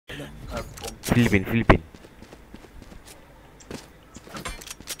Philippine.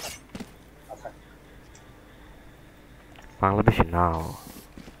 Bangladesh now.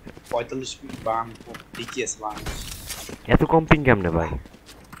 45 বাং টিকেএস বাং এত কম পিং কেমনে ভাই?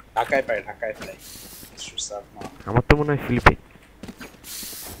 ঢাকায় পায় সুসাদ না আমার তো মনে হয় ফিলিপিন।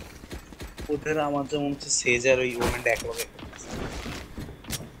 ওদের আমার যেমন হচ্ছে সেজার ওই ওমেন এক লগে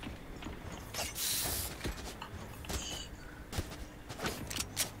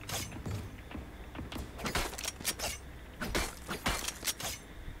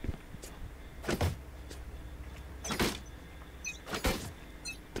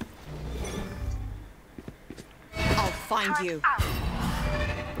Find you.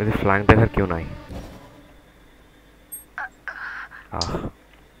 With flank দেখার কেউ নাই।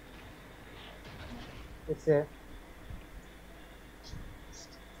 It's a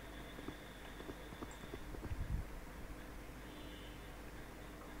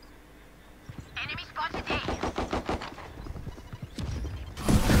enemy spotted A.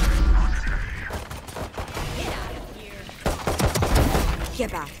 Get out of here. Get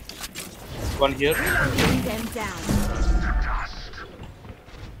back. One here. Bring them down.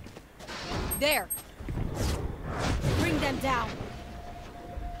 There. Bring them down.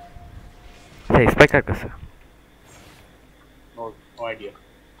 Hey, spike kaar kaise? No idea.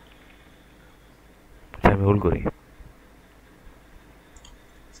 আমি hold করি।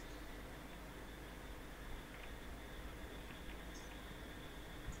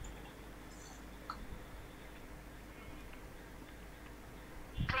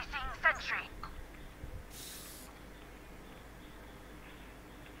 Placing sentry.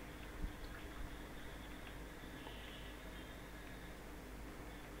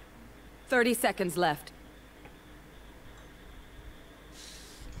 Thirty seconds left.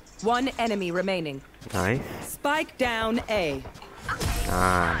 One enemy remaining. Nice. Spike down A.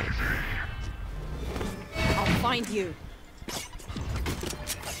 Nice. I'll find you.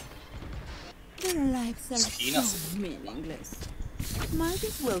 Their lives are so meaningless. Might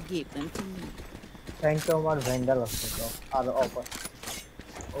as well give them to me. thank you আমার vendor আছে তো আর offer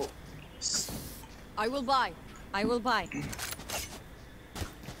I will buy. I will buy.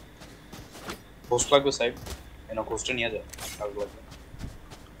 Post লাগবে side এনা কোস্টে নিয়ে যা আগে লাগবে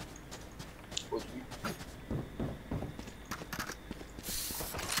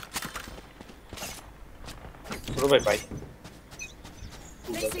পুরো ভাই পাই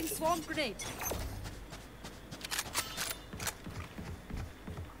Placing swarm grenade.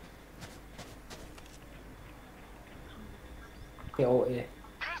 KOA.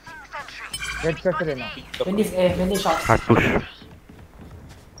 Red factory না Many shots. Hard push.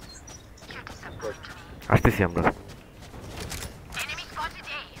 আসতেছি আমরা। Enemy spotted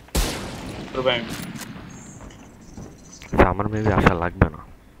A. পুরো ভাই আমার মেবি আশা লাগবে না।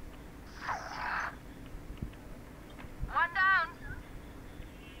 One down.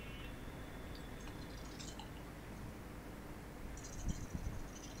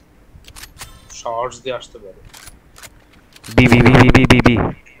 শর্টস দিয়ে আসতে পারে B.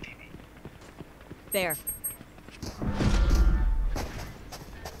 There.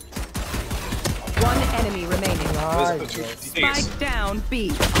 One enemy remaining. Spike down B.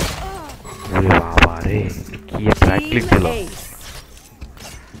 ওরে বাবা রে কি ট্র্যাক ক্লিক দিল। Ace.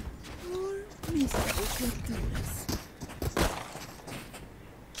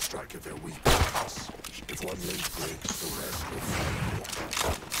 Strike at their weak points. If one link breaks, the rest will follow.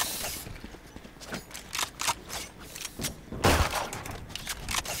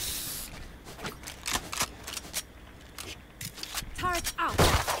 Turret out.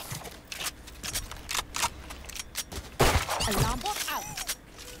 Alarm bot out.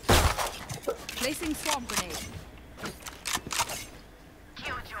 Placing swarm grenade.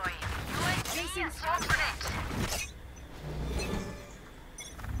 Killjoy. Placing swarm grenade.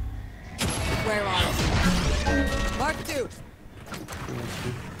 Where are you? Mark 2.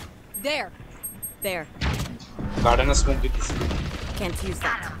 There. গার্ডেনে smoke দিতেছি Can't use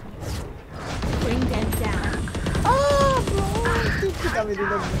that. Bring them down.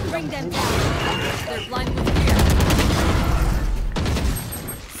 Bring them down. They're blind with fear.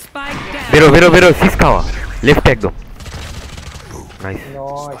 Spike down. বেরো cis খাওয়া left একদম nice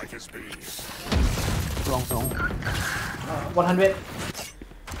Spike is B. Wrong. 100.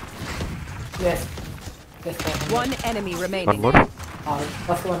 Yes. One enemy one remaining. more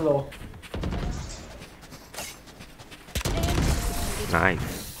First one low. nice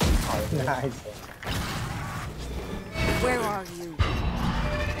nice Where are you?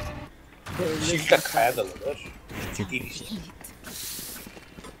 শিলটা খায়া দিল রে 30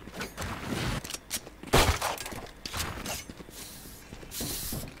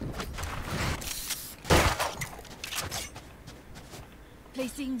 Placing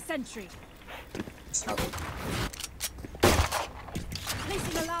Placing sentry.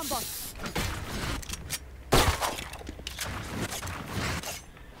 Placing alarm bot.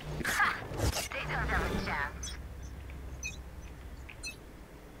 They don't have a chance.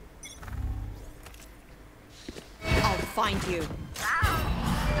 I'll find you.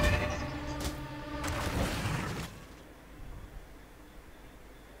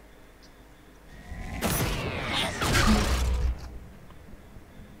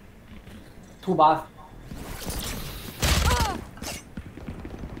 Two bars.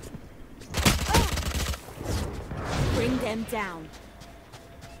 Bring them down.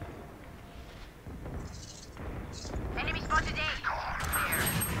 Enemy spotted A.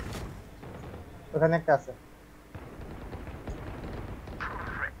 ওখানে একটা আছে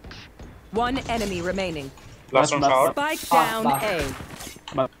One enemy remaining. Last one shower. Spike down A.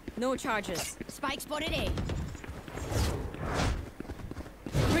 No charges. Spike spotted A.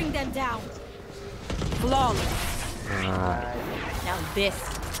 Bring them down. Flawless. Now this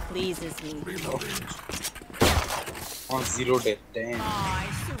pleases me. On 0 day. Damn.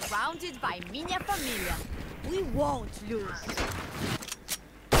 Surrounded by minha família. We won't lose.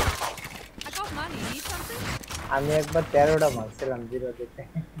 I got money. Need something? আমি একবার 13টা মারছিলাম 0 দিতে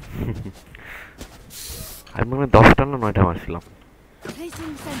আমি মনে হয় 10টা না 9টা মারছিলাম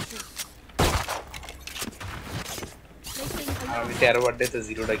Placing sentry. Placing আমি alarm. 13 বারডে তো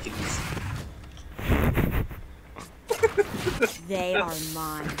 0টা কিল দিছি। They are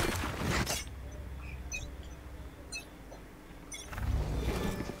mine.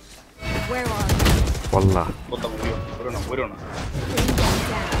 Where are you? والله বলতা বইরো না।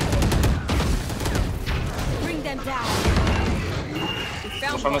 Bring them down. We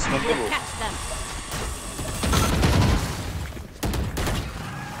found সামনে one. smoke দেবো। Catch them.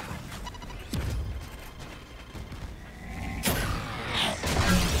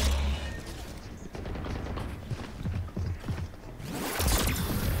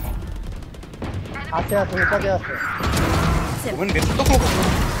 আছে আছে উপরে আছে Omen ভেতর তো খোলো।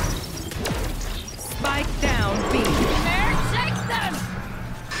 Spike down B. Take them.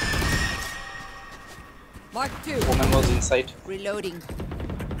 Mark 2. Omen was inside. Reloading.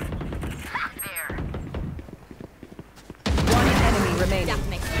 One enemy remaining. That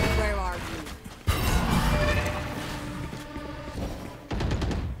makes me. Where are you?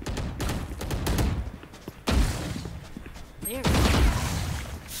 There.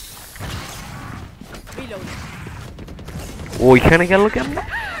 Reloading. ওইখানে গেল কেন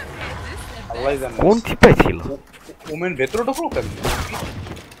আল্লাহই জানে। কোন চিপায় ছিল Omen ভেতরে ঢোকলো কেন?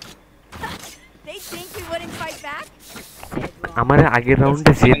 They think we wouldn't fight back? Dead wrong. আমার আগের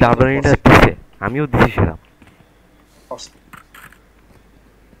রাউন্ডে যে দাবরানিটা দিছে আমিও দিছি সেটা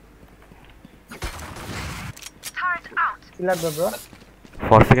Turret out. কি লাগবে ব্রো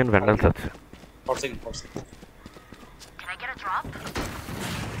 4 সেকেন্ড ভ্যান্ডালস আছে 4 second. Can I get a drop?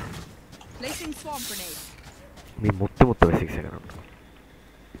 Placing swarm grenade. আমি মরতে মরতে বেশি সেকেন্ড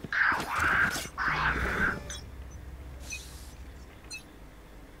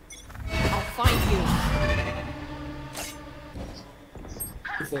I'll find you.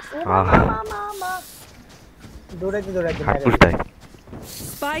 দৌড়াইতে দৌড়াইতে হাত মেরে পুশটাই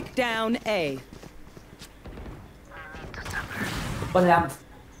Spike down A. One lamp.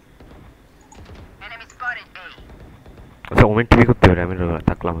 Enemy spotted A. আচ্ছা ওমেন টিভি করতে পারে আমি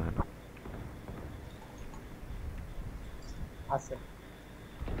থাকলাম এখানে আছে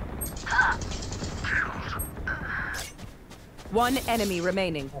One enemy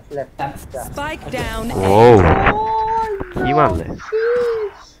remaining. Left Spike down A. ও কি মারলে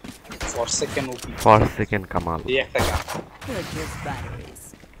 4 second OP 4 সেকেন্ড কামাল এই একটা গান They're just batteries.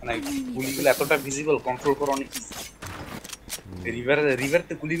 মানে গুলিগুলো এতটা ভিজিবল কন্ট্রোল করা অনেক ইজি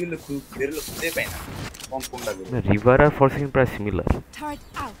রিভারতে গুলিগুলো বেরোলে খুঁজে পাই না কোনটা বেরোবে রিভার আর 4 সেকেন্ড প্রায় সিমিলার Turret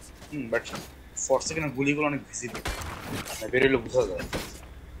out. বাট 4 সেকেন্ডের গুলিগুলো অনেক ভিজিবল মানে বেরোলে বোঝা যায়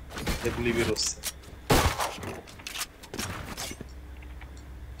যে গুলি বেরোচ্ছে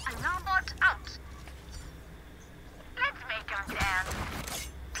Alarm bot out. Let's make them dance.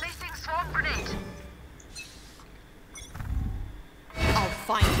 Placing swarm grenade. I'll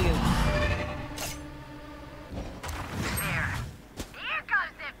find you. There. Here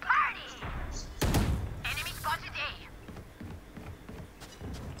comes the party. Enemy spotted A.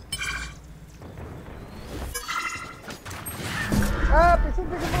 পিছন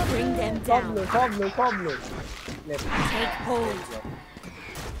থেকে মার Bring them সব down. লো সব লো left Take hold.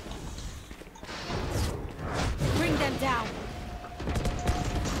 Bring them down.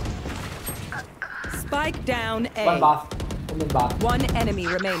 Spike down One A. bar. Omen bar. One enemy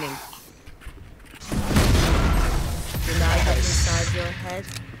remaining. Light up inside your head.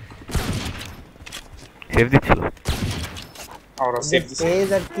 Save দিছিল আর save দিছে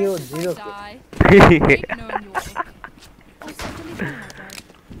Raze আর কেউ 0 কে Die. Make known your. Oh, certainly fine, my friend.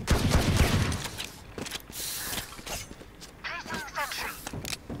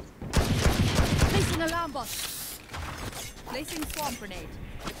 Placing alarm bot. Placing swarm grenade.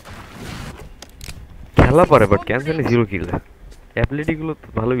 খেলা পারে but ক্যান্সেলে 0 kill ability গুলো তো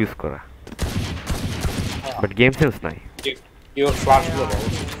ভালো use করা but game sense নাই কেউ ফ্ল্যাশ গুলো দাও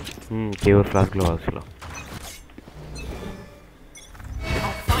কেউ ফ্লাশ গুলো ভালো ছিল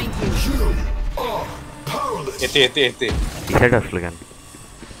I'll find you. এতে এই সাইড আসলে কেন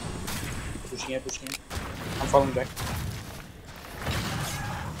pushing I'm falling back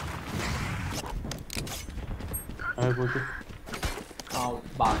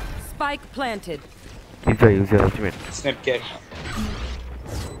Bar. Spike planted. use your ultimate snap kick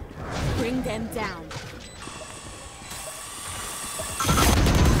Bring them down.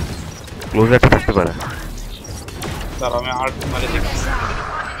 Closure থাকতে পারে দাঁড়া আমি আর্ট মারে দেখি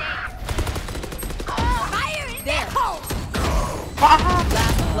There.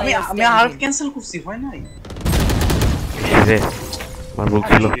 আমি আর্ট ক্যান্সেল করছি হয় নাই রে আমার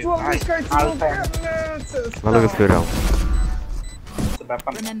বলছিল ভালো কিছু এরাও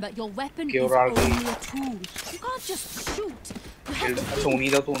ব্যাপার Remember, your weapon is Yoru are only a tool. You can't just shoot. You have to আচ্ছা উনি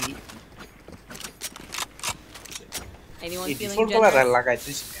দাও তো উনি Anyone এই feeling ডিফল্ট কালার generous?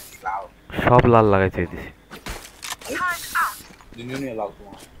 লাগাইছিস লাও সব লাল লাগাইছে দিছি দুনিয়া লাও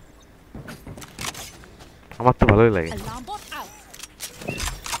তোমার আমার তো ভালোই লাগে Alarm bot out.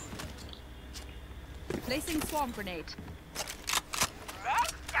 Placing swarm grenade.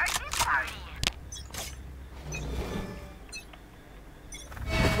 Let's start this party.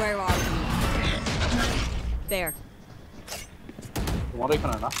 Where are you? There. তোমার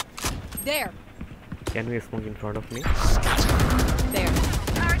এখানে না There. can we smoke in front of me There.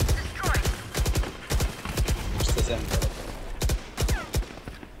 Turret destroyed. বুঝতেছেন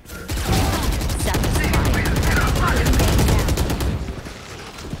Satisfied.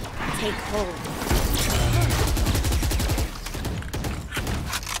 Take hold.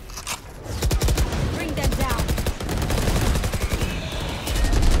 Bring them down.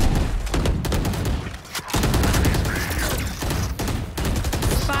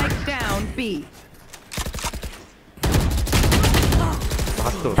 Spike down B.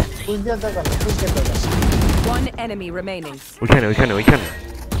 বাহাত্তর বুঝতে তো কথা বুঝতে তো কথা One enemy remaining. ওইখানে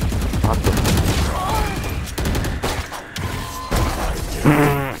বাহাত্তর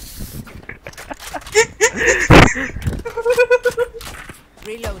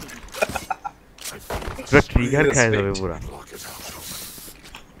Reloading. পুরো ট্রিগার খায় যাবে পুরা Block is out.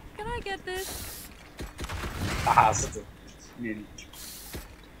 Can I get this? আছে তো নিয়ে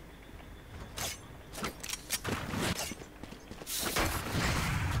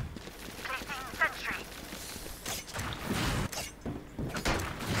Placing sentry.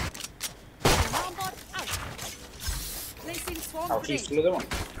 Alarm bot out. Placing swarm আর কি grenade. স্কুলে দেবো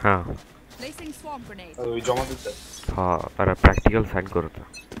হ্যাঁ Placing swarm grenade. ওই জমা দিতে হ্যাঁ তারা প্র্যাকটিক্যাল সাইড করতো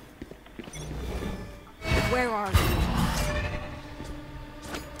Where are you?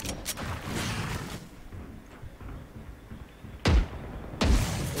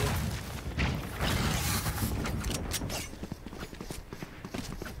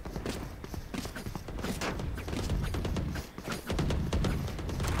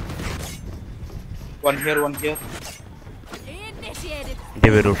 one here Initiated.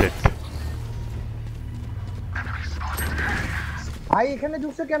 দেবে রোটেট ভাই এখানে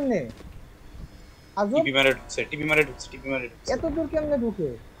ঢুকছে কেমনে আজব টিপি মারে ঢুকছে এত দূর কেমনে ঢুকে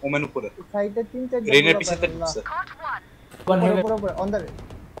ওমেন উপরে সাইডে 3-4 রেনের পিছনে ঢুকছে Caught one. One heaven. পুরো on the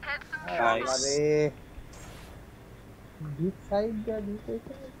Head some nice আরে ডিপ সাইড দা ঢুকে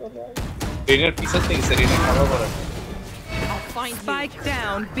চলে রেনের পিছনে থেকে রেনের খাওয়া করে I'll find Spike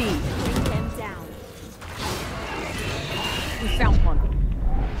down B. you. Bring them down. We found one.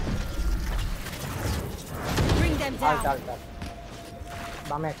 Bring them R down. চাল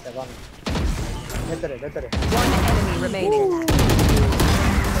বামে একটা ভেতরে One enemy remaining.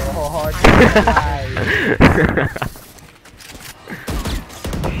 ও হট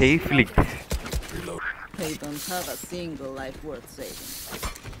সেই Flick They don't have a single life worth saving.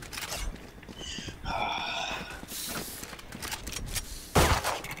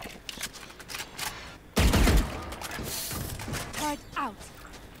 Turret out.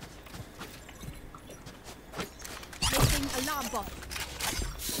 Placing alarm bot.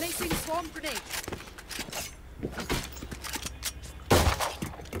 Placing swarm grenade.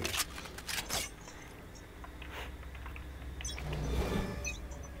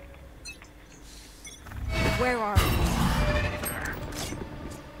 Where are you?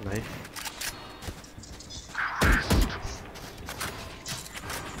 Nice.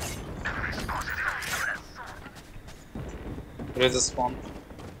 Raze spawn.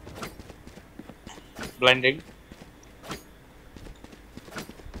 Blinding.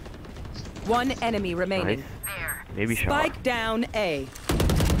 One enemy remaining. Nice. Maybe shower. Spike down A.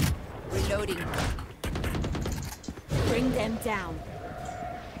 Reloading. Bring them down.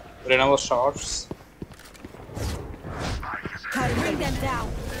 Reyna was shorts. Bring them down.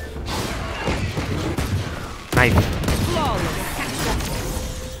 Nice. Flawless.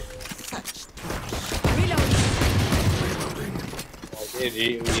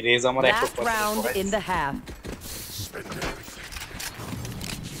 Raze আমার একটা Last round in the half.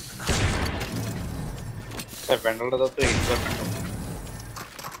 প্যান্ডেলটা তো extra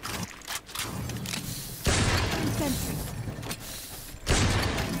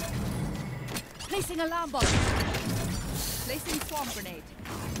Placing alarm bomb. Placing swarm grenade.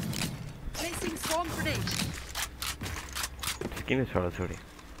 Placing swarm grenade. Skin is sorry.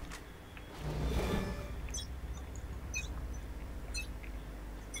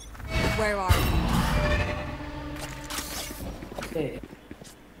 Where are you? Hey,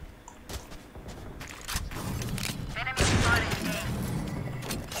 Enemy spotted.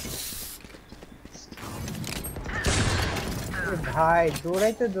 ভাই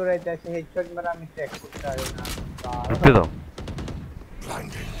দৌড়াইতে আসে headshot মারা আমি check করতে পারি না ঢুকতে দাও।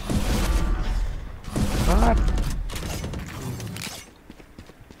 Blinding.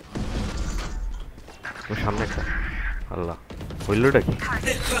 ওর সামনে একটা। আল্লাহ হইলোটা কি?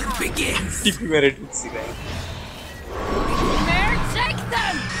 টিপি মেরে ঢুকছি রে Take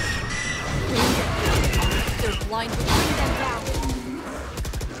them! They're blind. Bring them down.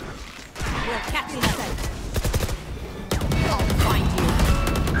 We're catching them. I'll find you.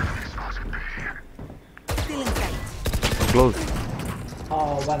 Still in sight. Close.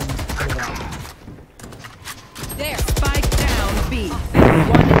 oh, one. There. Spike down B.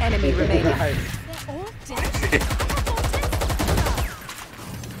 One enemy remaining.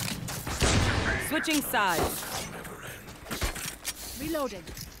 Switching sides. Reloading.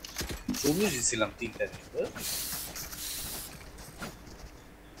 জমি দিছিলাম তিনটা দিন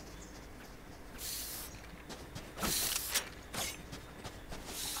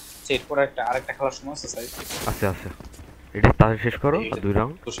সেট পরে আরেকটা খেলার সময় আছে সাইড আছে এটা তাহলে শেষ করো দুই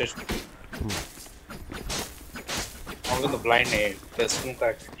রাউন্ড তো শেষ আমাকে তো ব্লাইন্ড নেই টেস্ট রুম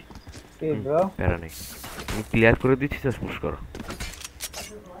কারেক্ট কি ব্রো প্যারা নেই তুমি ক্লিয়ার করে দিচ্ছি জাস্ট পুশ করো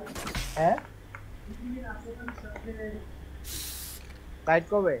হ্যাঁ টাইট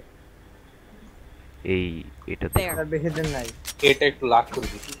কবে এই এটা There. আর বেশি দিন নাই এটা একটু লাক করে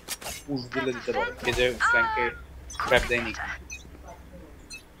দিচ্ছি পুশ দিলে দিতে পারে এই যে ফ্ল্যাঙ্কে ট্র্যাপ দেয়নি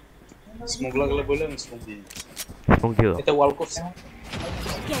স্মোক লাগলে বলে আমি স্মোক দিই স্মোক দিও এটা ওয়াল করছে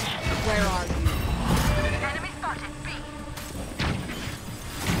Where are you? Enemy spotted. B.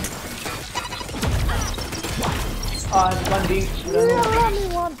 One D.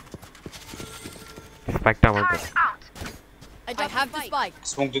 স্পাইকটা আমার কাছে Out. I have the spike.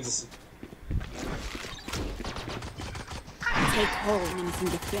 Smoke দিতেছি Take hold and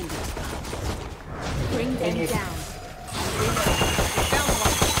defend it. Bring them down. Found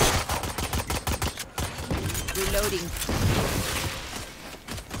one. Reloading.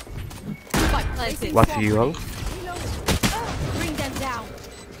 Spike planted. What's you all? Bring them down.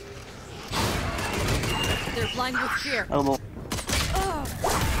 They're blind with fear.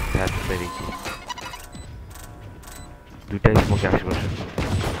 That's very good. দুইটা স্মোকে আশেপাশে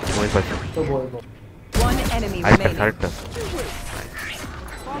সময় পাচ্ছি তো বলবো One enemy আরেকটা remaining. আরেকটা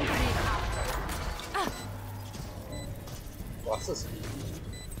ওয়াসস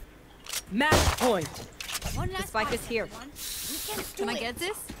Match point. One last spike is here. Can I get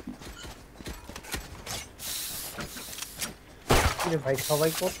this? রে ভাই সবাই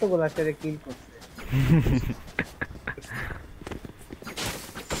কতগুলো আসলে কিল করছে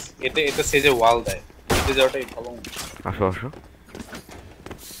এটা সে যে ওয়াল দেয় এতে যাওয়াটাই ভালো আসো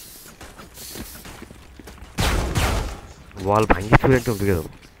ওয়াল ভাঙি ছুঁড়ে একদম ঢুকে দেবো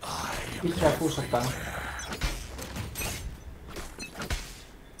पीछे पूछ सकता हूँ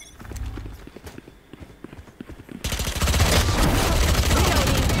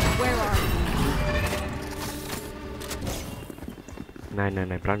Where are you?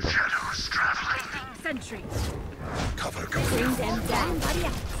 নাই plant Sentry. Cover. Bring them down.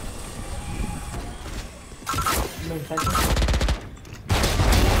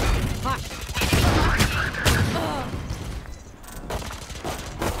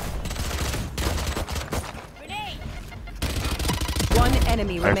 One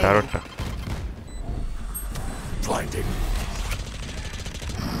enemy আরেকটা remaining. আরেকটা Blinding.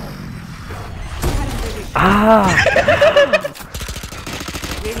 Ah!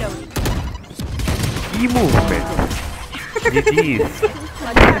 Reloading. E-movement. GG's.